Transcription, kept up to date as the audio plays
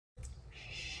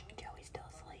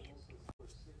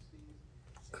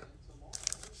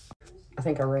I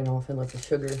think I ran off and left the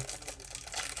sugar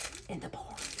in the barn.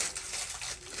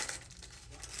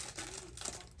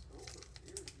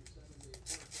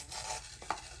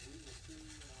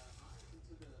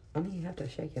 I mean, you have to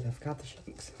shake it. I've got the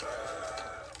shakes.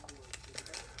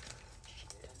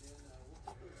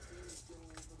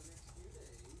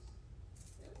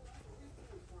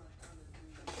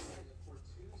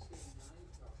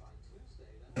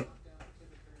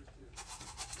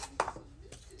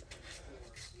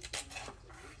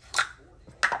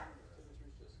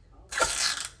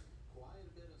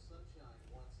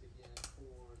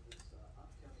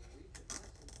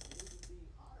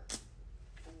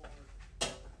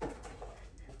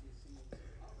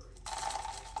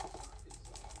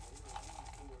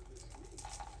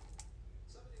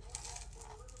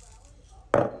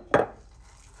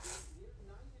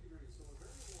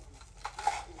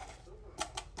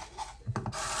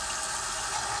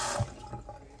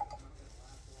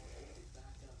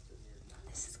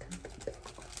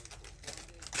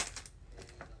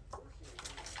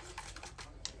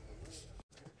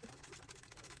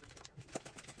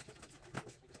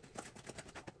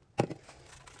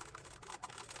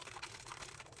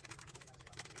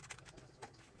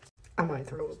 I might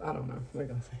throw up. I don't know. What are you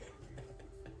gonna say?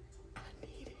 I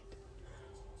need it.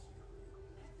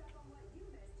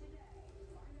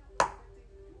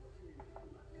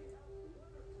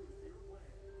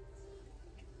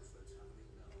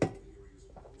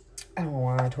 I don't know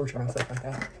why I torture myself like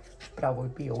that, but I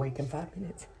would be awake in 5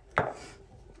 minutes.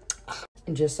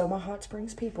 And just so my Hot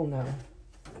Springs people know,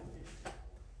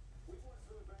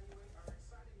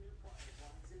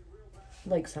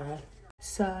 Lakeside.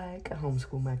 Psych, I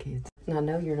homeschool my kids. And I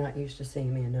know you're not used to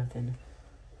seeing me in nothing,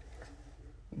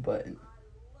 but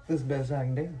it's the best I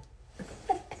can do.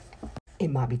 It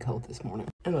might be cold this morning.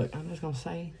 And look, I'm just gonna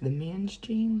say, the men's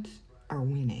jeans are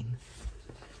winning.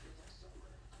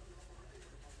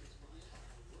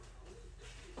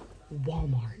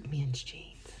 Walmart men's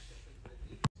jeans.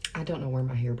 I don't know where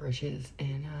my hairbrush is,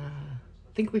 and I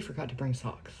think we forgot to bring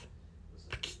socks.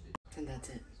 And that's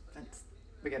it.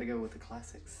 We gotta go with the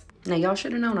classics. Now, y'all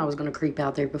should have known I was gonna creep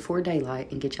out there before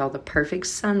daylight and get y'all the perfect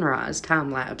sunrise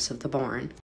time lapse of the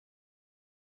barn.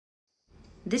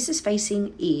 This is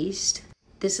facing east.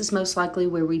 This is most likely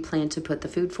where we plan to put the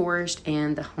food forest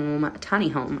and the home, tiny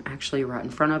home, actually right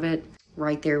in front of it.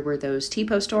 Right there where those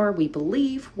T-posts are, we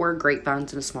believe, were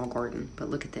grapevines in a small garden. But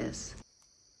look at this.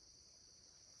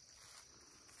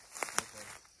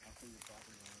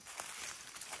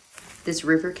 This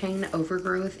river cane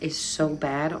overgrowth is so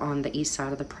bad on the east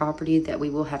side of the property that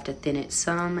we will have to thin it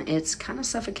some. It's kind of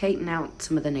suffocating out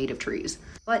some of the native trees.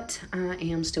 But I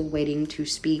am still waiting to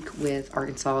speak with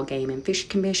Arkansas Game and Fish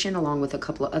Commission along with a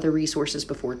couple of other resources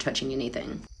before touching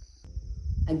anything.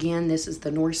 Again, this is the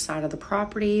north side of the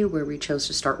property where we chose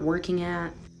to start working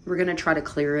at. We're going to try to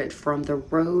clear it from the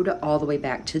road all the way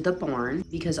back to the barn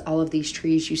because all of these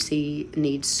trees you see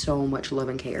need so much love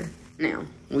and care. Now,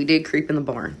 we did creep in the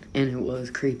barn, and it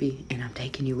was creepy, and I'm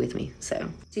taking you with me.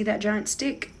 So, see that giant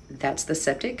stick? That's the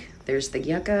septic. There's the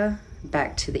yucca.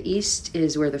 Back to the east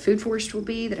is where the food forest will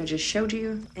be that I just showed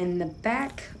you. And the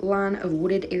back line of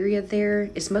wooded area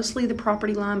there is mostly the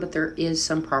property line, but there is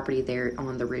some property there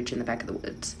on the ridge in the back of the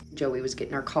woods. Joey was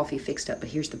getting our coffee fixed up, but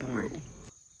here's the barn.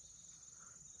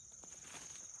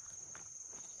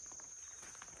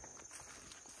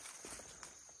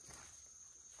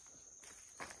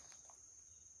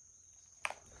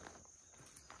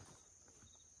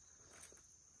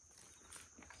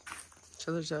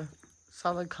 So there's a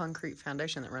solid concrete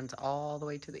foundation that runs all the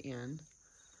way to the end.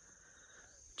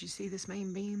 Did you see this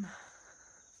main beam?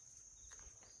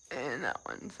 And that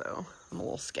one, so I'm a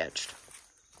little sketched.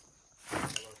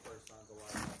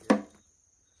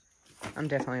 I'm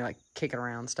definitely like kicking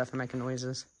around stuff and making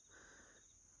noises.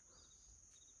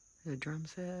 The drum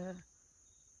set.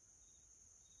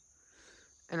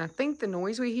 And I think the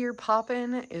noise we hear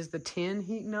popping is the tin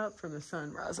heating up from the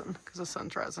sun rising, because the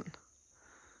sun's rising.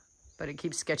 But it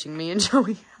keeps sketching me and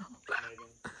Joey out.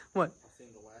 Megan, What? I've seen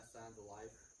the last signs of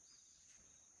life.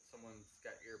 Someone's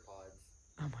got ear pods.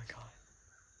 Oh my God.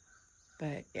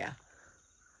 But yeah.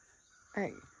 All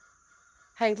right.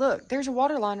 Hey, look, there's a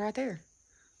water line right there.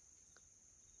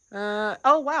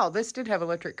 Oh wow, this did have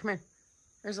electric. Come here.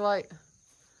 There's a light.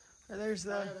 There's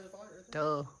the...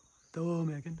 Duh,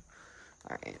 Megan.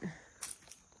 All right.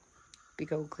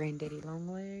 Big old granddaddy long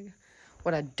leg.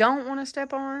 What I don't want to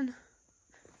step on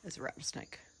is a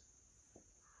rattlesnake.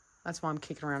 That's why I'm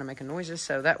kicking around and making noises,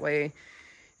 so that way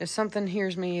if something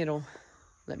hears me, it'll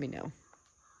let me know.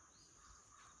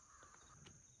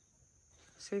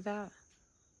 See that?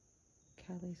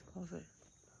 Callie's closet.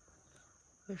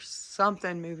 There's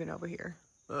something moving over here.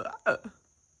 Ugh.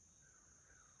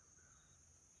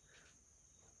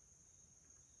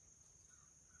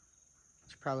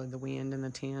 It's probably the wind in the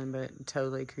tin, but it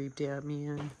totally creeped me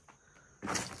in.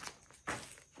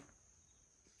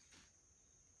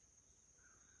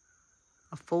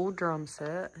 A full drum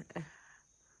set. Isn't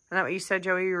that what you said,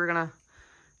 Joey? You were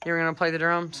gonna play the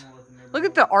drums? Look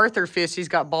at the Arthur fist he's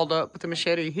got balled up with the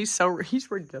machete. He's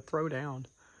ready to throw down.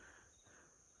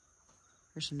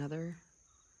 There's another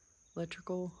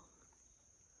electrical.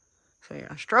 So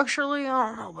yeah, structurally, I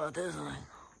don't know about this thing.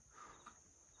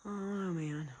 Oh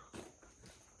man.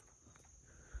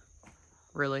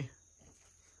 Really?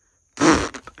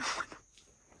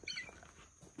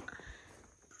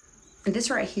 This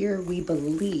right here, we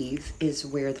believe, is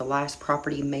where the last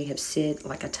property may have sit,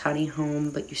 like a tiny home,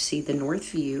 but you see the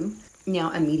north view.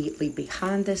 Now, immediately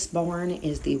behind this barn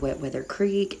is the Wet Weather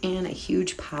Creek and a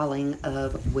huge piling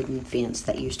of wooden fence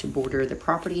that used to border the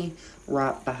property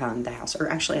right behind the house. Or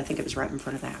actually, I think it was right in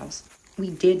front of the house. We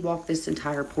did walk this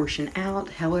entire portion out.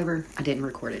 However, I didn't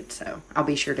record it, so I'll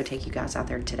be sure to take you guys out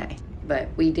there today. But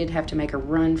we did have to make a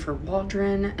run for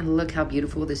Waldron, and look how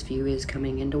beautiful this view is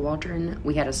coming into Waldron.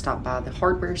 We had to stop by the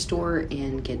hardware store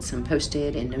and get some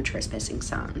posted and no trespassing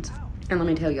signs. And let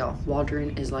me tell y'all,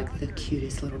 Waldron is like the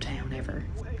cutest little town ever.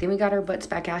 Then we got our butts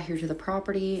back out here to the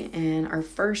property, and our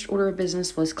first order of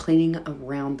business was cleaning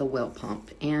around the well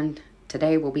pump. And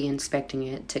today we'll be inspecting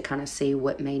it to kind of see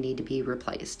what may need to be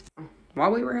replaced.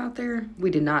 While we were out there,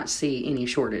 we did not see any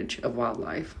shortage of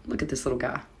wildlife. Look at this little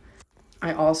guy.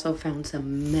 I also found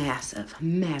some massive,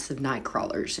 massive night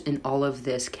crawlers in all of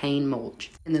this cane mulch.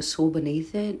 And the soil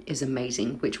beneath it is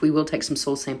amazing, which we will take some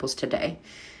soil samples today.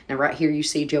 Now right here you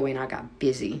see Joey and I got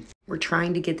busy. We're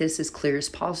trying to get this as clear as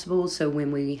possible, so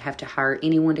when we have to hire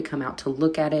anyone to come out to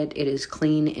look at it, it is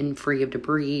clean and free of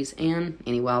debris and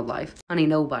any wildlife. Honey,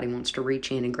 nobody wants to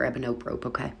reach in and grab a nope rope,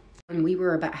 okay? When we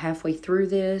were about halfway through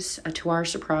this, to our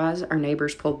surprise, our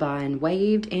neighbors pulled by and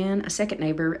waved, and a second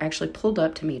neighbor actually pulled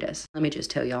up to meet us. Let me just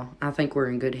tell y'all, I think we're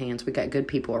in good hands. We got good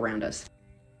people around us.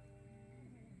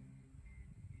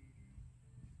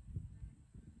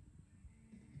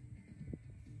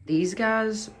 These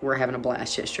guys were having a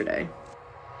blast yesterday.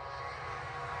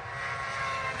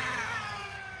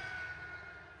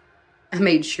 I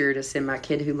made sure to send my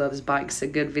kid who loves bikes a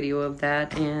good video of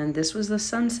that, and this was the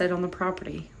sunset on the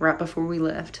property right before we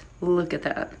left. Look at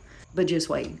that. But just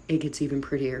wait, it gets even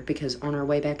prettier because on our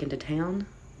way back into town,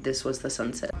 this was the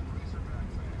sunset.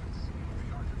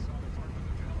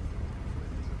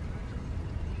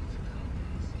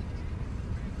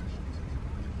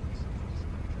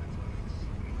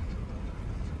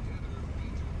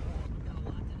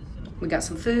 We got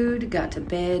some food, got to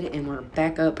bed, and we're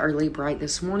back up early bright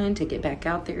this morning to get back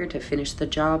out there to finish the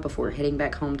job before heading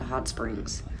back home to Hot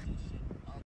Springs.